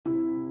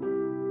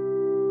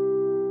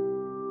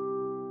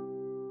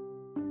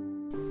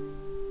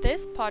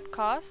This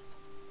podcast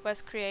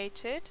was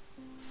created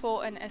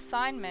for an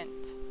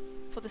assignment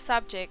for the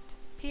subject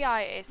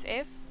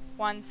PISF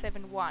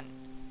 171,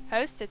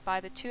 hosted by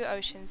the Two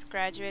Oceans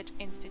Graduate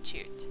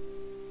Institute.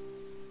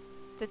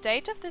 The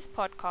date of this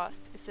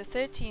podcast is the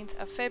 13th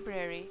of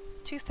February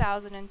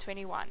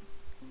 2021.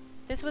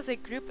 This was a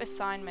group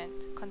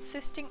assignment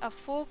consisting of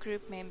 4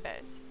 group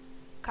members: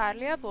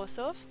 Karlia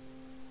Boshoff,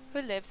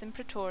 who lives in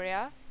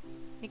Pretoria,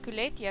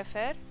 Nicolette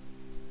Jeffer,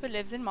 who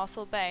lives in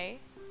Mossel Bay,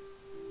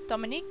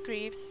 Dominique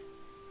Greaves,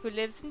 who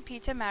lives in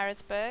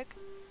Pietermaritzburg,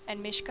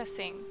 and Mishka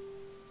Singh,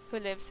 who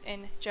lives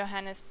in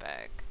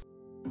Johannesburg.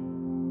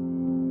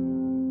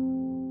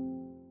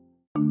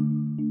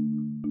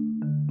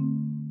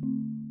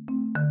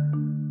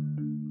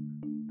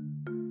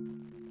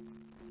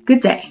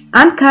 Good day,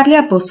 I'm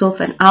Karlia Boshoff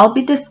and I'll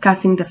be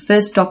discussing the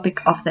first topic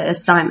of the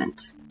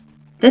assignment.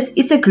 This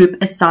is a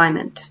group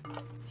assignment.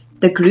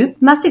 The group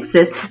must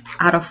exist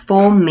out of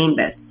 4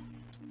 members.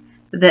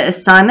 The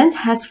assignment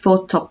has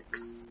 4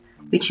 topics,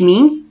 which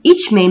means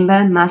each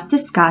member must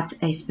discuss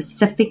a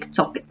specific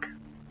topic.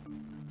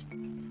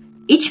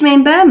 Each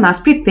member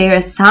must prepare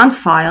a sound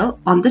file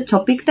on the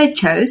topic they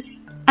chose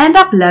and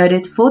upload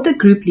it for the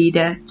group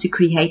leader to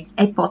create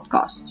a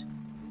podcast.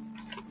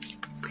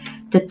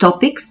 The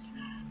topics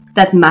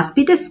that must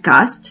be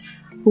discussed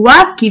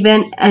was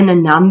given in a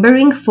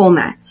numbering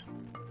format.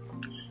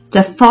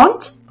 The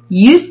font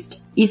used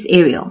is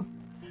Arial,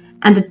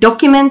 and the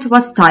document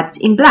was typed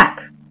in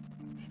black.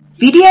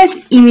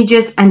 Videos,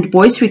 images, and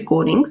voice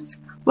recordings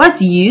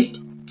was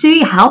used to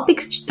help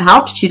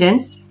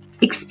students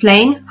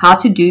explain how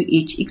to do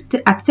each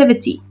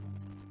activity.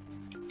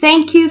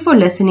 Thank you for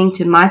listening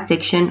to my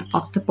section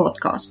of the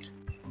podcast.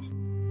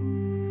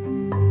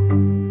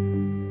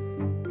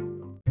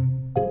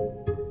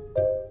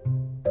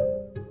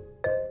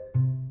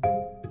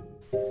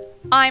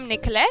 I'm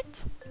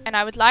Nicolette, and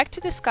I would like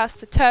to discuss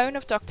the tone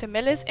of Dr.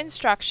 Miller's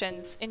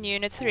instructions in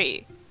Unit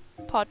 3,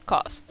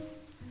 Podcasts.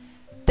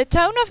 The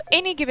tone of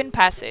any given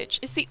passage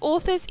is the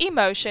author's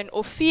emotion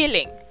or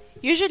feeling,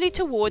 usually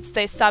towards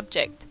their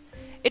subject.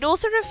 It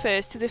also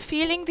refers to the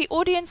feeling the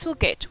audience will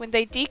get when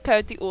they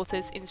decode the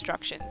author's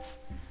instructions.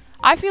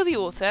 I feel the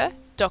author,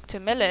 Dr.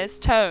 Miller's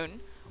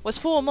tone was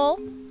formal,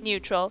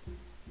 neutral,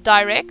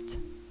 direct,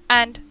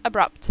 and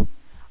abrupt.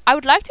 I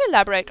would like to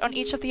elaborate on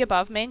each of the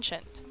above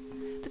mentioned.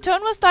 The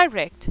tone was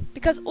direct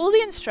because all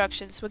the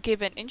instructions were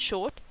given in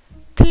short,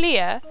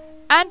 clear,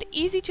 and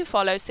easy to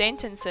follow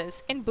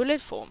sentences in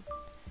bullet form.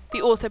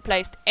 The author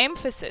placed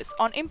emphasis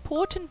on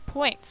important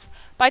points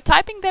by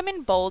typing them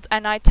in bold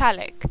and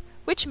italic,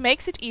 which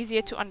makes it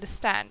easier to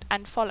understand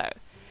and follow.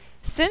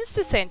 Since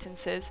the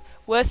sentences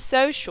were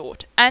so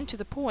short and to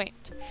the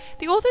point,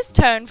 the author's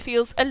tone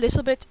feels a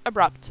little bit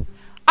abrupt.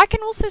 I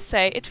can also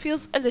say it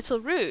feels a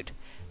little rude,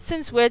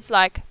 since words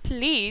like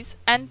please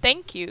and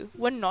thank you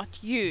were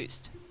not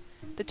used.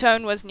 The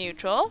tone was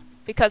neutral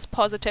because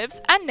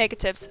positives and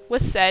negatives were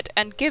said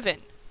and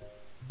given.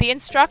 The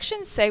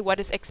instructions say what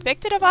is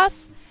expected of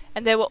us,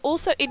 and there were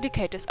also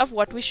indicators of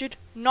what we should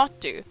not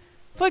do.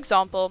 For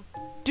example,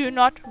 do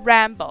not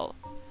ramble.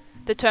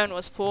 The tone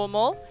was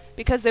formal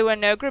because there were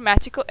no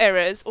grammatical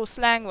errors or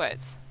slang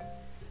words.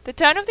 The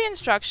tone of the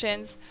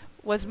instructions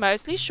was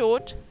mostly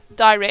short,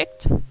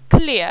 direct,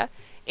 clear,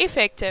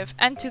 effective,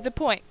 and to the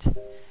point.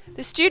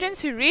 The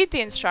students who read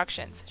the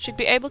instructions should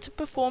be able to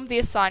perform the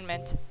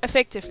assignment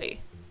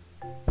effectively.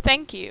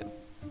 Thank you.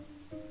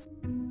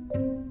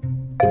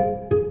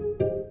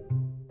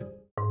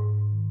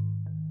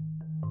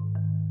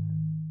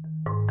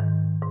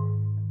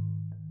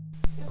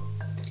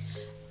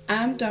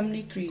 I'm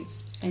Dominique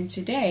Greaves, and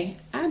today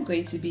I'm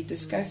going to be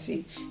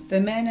discussing the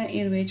manner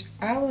in which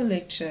our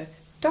lecturer,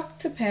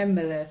 Dr. Pam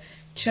Miller,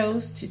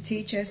 chose to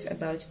teach us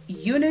about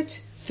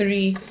Unit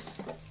 3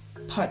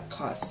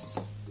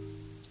 podcasts.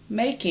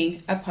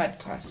 Making a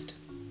podcast.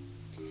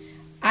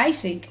 I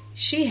think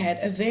she had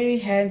a very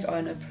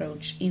hands-on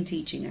approach in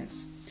teaching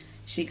us.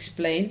 She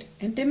explained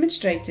and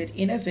demonstrated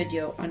in a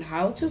video on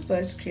how to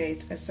first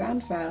create a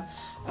sound file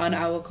on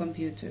our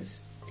computers.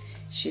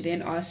 She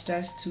then asked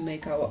us to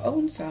make our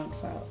own sound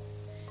file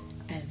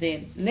and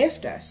then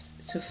left us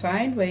to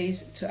find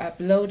ways to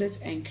upload it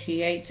and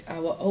create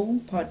our own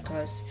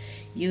podcast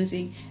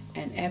using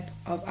an app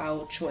of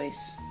our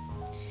choice.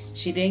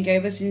 She then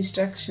gave us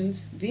instructions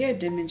via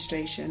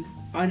demonstration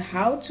on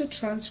how to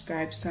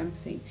transcribe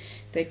something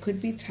that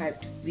could be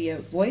typed via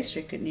voice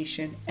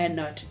recognition and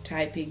not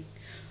typing,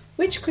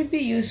 which could be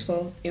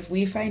useful if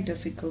we find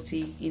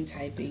difficulty in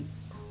typing.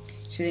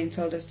 She then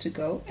told us to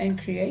go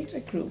and create a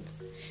group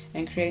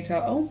and create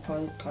our own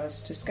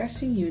podcast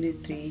discussing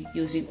Unit 3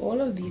 using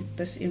all of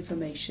this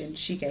information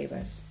she gave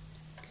us.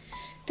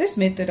 This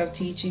method of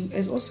teaching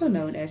is also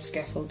known as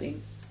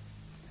scaffolding.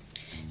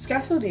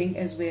 Scaffolding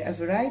is where a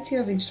variety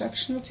of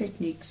instructional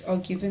techniques are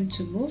given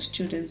to move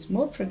students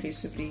more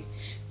progressively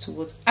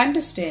towards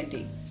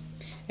understanding.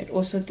 It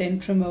also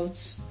then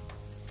promotes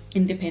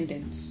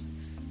independence.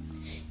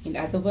 In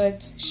other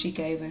words, she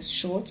gave us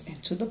short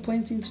and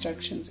to-the-point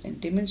instructions and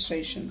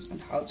demonstrations on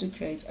how to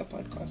create a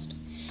podcast,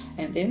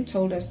 and then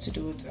told us to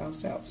do it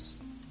ourselves.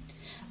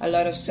 A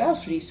lot of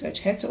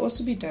self-research had to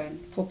also be done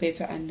for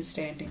better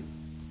understanding.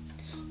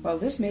 While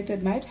this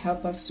method might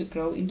help us to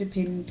grow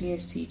independently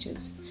as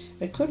teachers,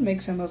 it could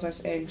make some of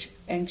us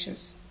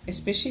anxious,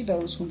 especially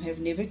those who have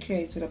never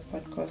created a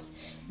podcast,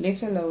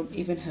 let alone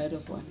even heard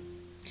of one.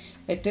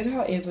 It did,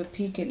 however,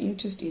 pique an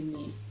interest in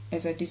me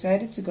as I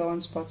decided to go on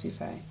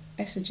Spotify,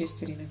 as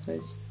suggested in a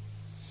quiz,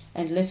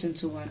 and listen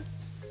to one.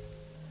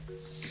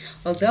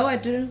 Although I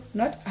do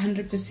not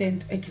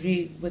 100%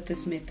 agree with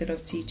this method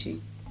of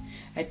teaching,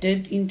 I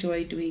did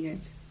enjoy doing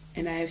it,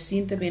 and I have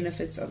seen the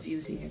benefits of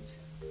using it.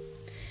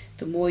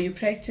 The more you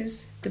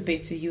practice, the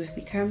better you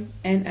become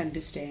and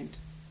understand.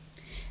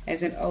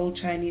 As an old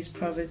Chinese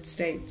proverb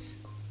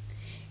states,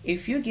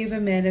 if you give a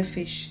man a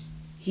fish,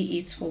 he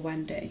eats for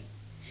one day.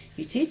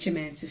 You teach a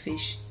man to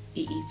fish,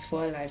 he eats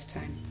for a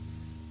lifetime.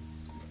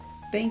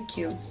 Thank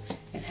you,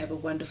 and have a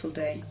wonderful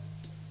day.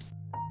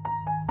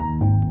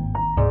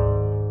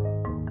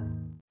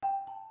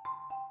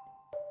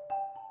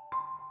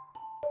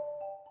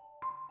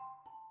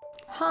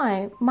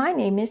 Hi, my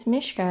name is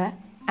Mishka,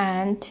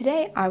 and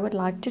today I would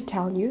like to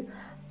tell you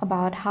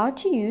about how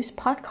to use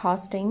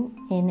podcasting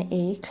in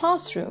a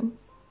classroom.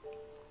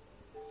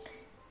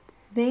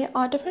 There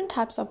are different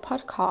types of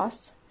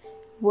podcasts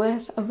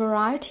with a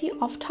variety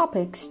of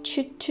topics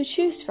to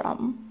choose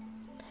from.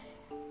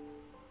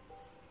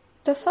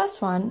 The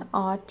first one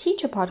are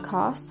teacher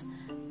podcasts,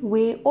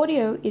 where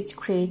audio is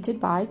created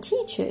by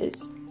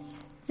teachers.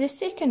 The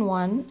second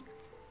one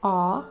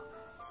are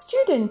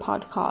student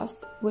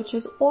podcasts, which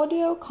is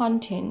audio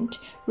content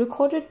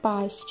recorded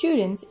by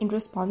students in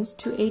response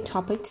to a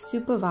topic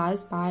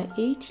supervised by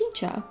a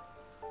teacher.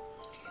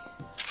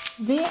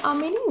 There are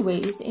many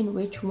ways in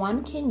which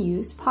one can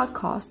use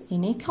podcasts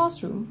in a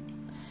classroom.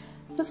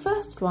 The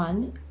first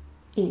one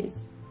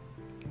is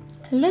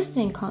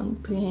listening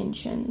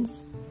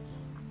comprehensions.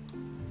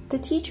 The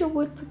teacher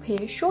would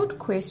prepare short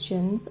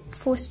questions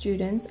for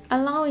students,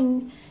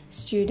 allowing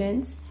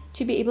students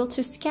to be able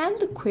to scan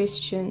the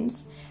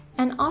questions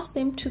and ask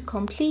them to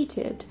complete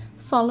it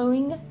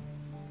following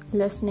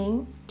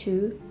listening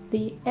to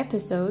the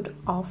episode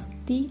of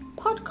the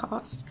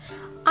podcast.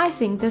 I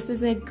think this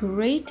is a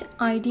great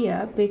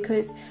idea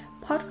because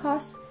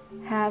podcasts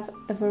have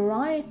a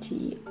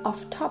variety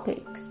of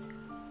topics,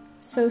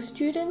 so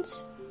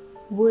students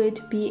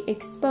would be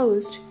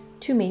exposed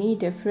to many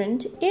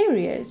different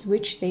areas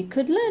which they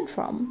could learn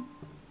from.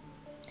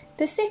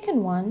 The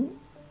second one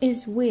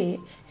is where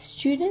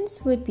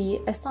students would be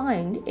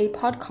assigned a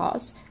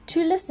podcast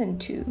to listen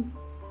to.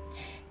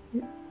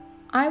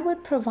 I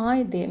would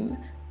provide them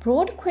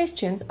broad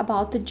questions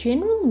about the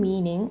general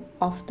meaning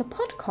of the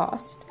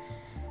podcast.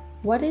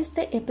 What is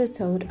the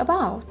episode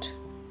about?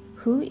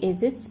 Who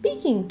is it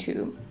speaking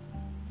to?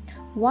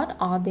 What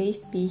are they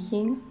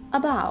speaking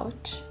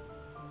about?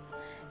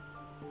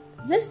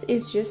 This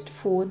is just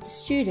for the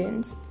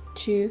students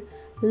to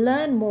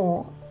learn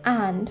more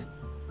and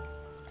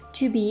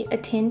to be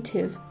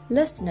attentive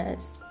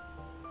listeners.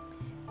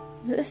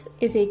 This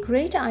is a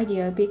great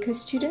idea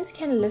because students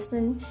can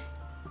listen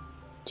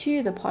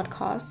to the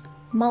podcast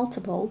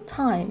multiple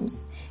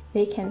times.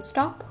 They can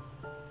stop,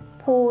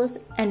 pause,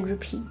 and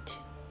repeat.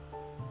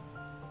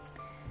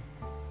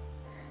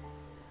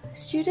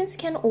 Students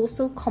can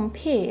also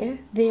compare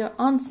their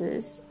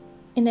answers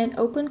in an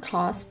open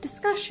class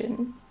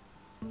discussion.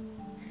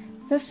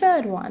 The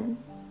third one,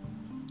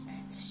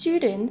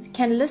 students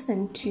can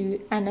listen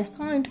to an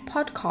assigned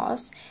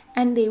podcast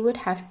and they would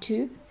have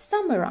to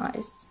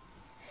summarize.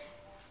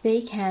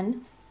 They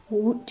can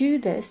do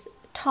this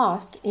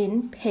task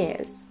in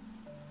pairs.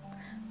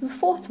 The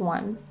fourth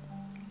one,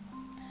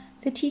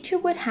 the teacher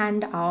would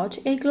hand out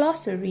a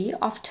glossary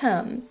of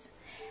terms.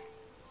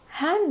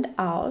 Hand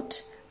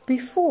out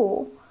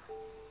before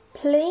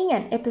playing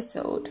an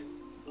episode,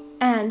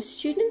 and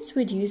students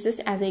would use this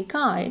as a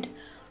guide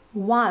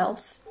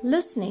whilst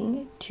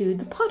listening to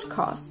the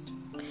podcast.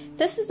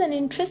 This is an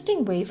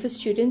interesting way for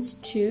students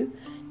to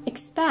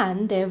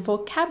expand their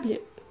vocabulary.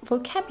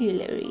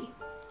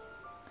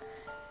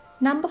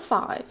 Number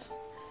 5,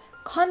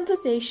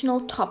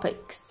 conversational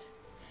topics.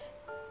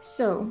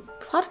 So,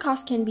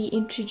 podcasts can be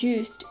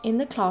introduced in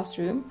the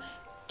classroom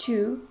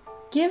to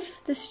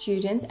give the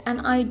students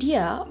an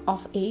idea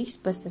of a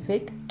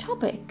specific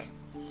topic.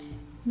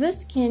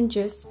 This can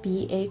just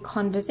be a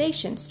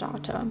conversation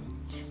starter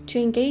to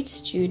engage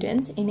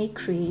students in a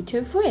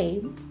creative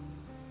way.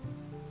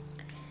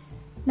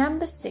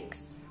 Number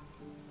 6,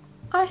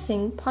 I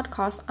think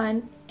podcasts are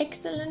an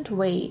excellent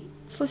way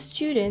for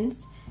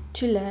students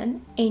to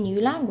learn a new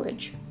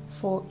language.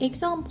 For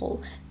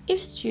example, if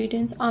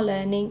students are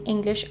learning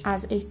English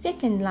as a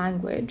second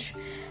language,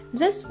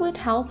 this would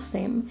help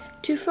them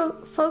to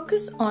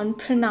focus on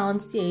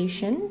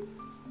pronunciation.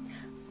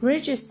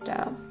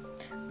 Register.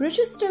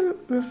 Register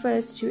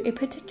refers to a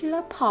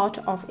particular part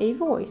of a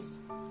voice.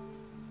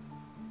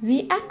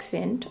 The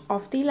accent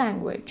of the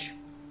language.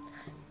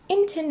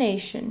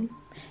 Intonation.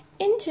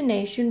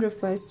 Intonation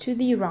refers to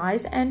the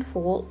rise and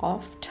fall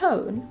of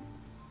tone.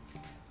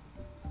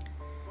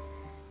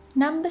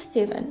 Number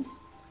 7.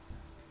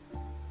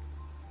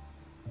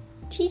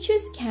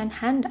 Teachers can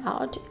hand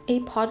out a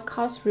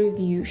podcast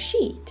review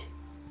sheet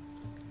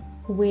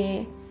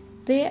where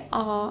there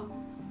are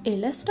a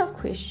list of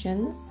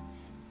questions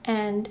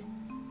and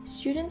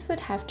students would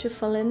have to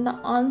fill in the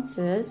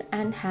answers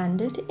and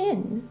hand it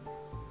in.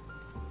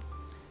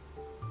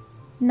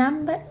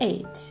 Number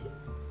 8.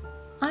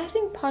 I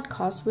think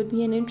podcasts would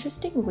be an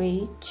interesting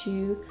way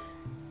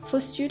for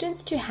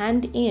students to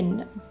hand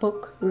in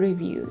book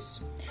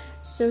reviews.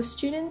 So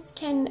students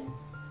can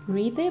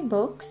read their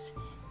books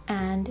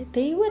and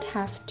they would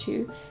have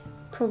to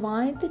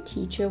provide the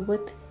teacher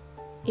with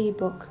a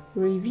book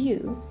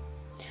review.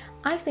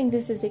 I think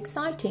this is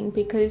exciting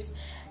because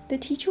the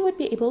teacher would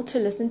be able to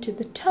listen to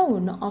the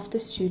tone of the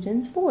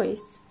student's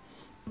voice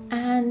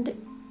and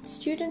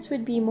students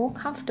would be more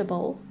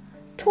comfortable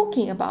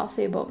talking about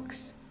their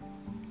books.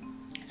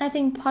 I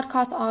think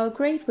podcasts are a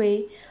great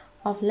way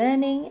of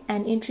learning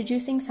and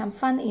introducing some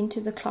fun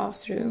into the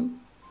classroom.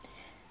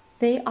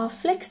 They are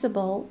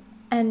flexible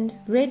and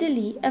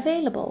readily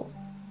available.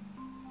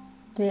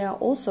 They are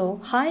also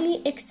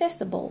highly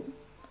accessible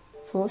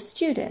for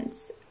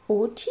students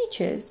or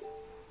teachers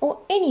or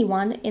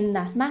anyone in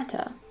that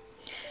matter.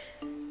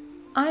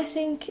 I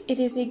think it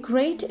is a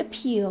great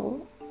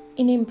appeal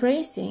in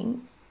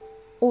embracing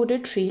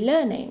auditory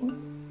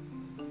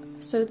learning.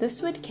 So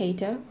this would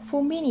cater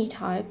for many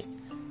types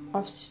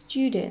of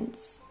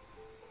students.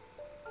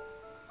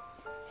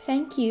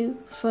 Thank you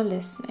for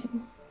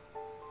listening.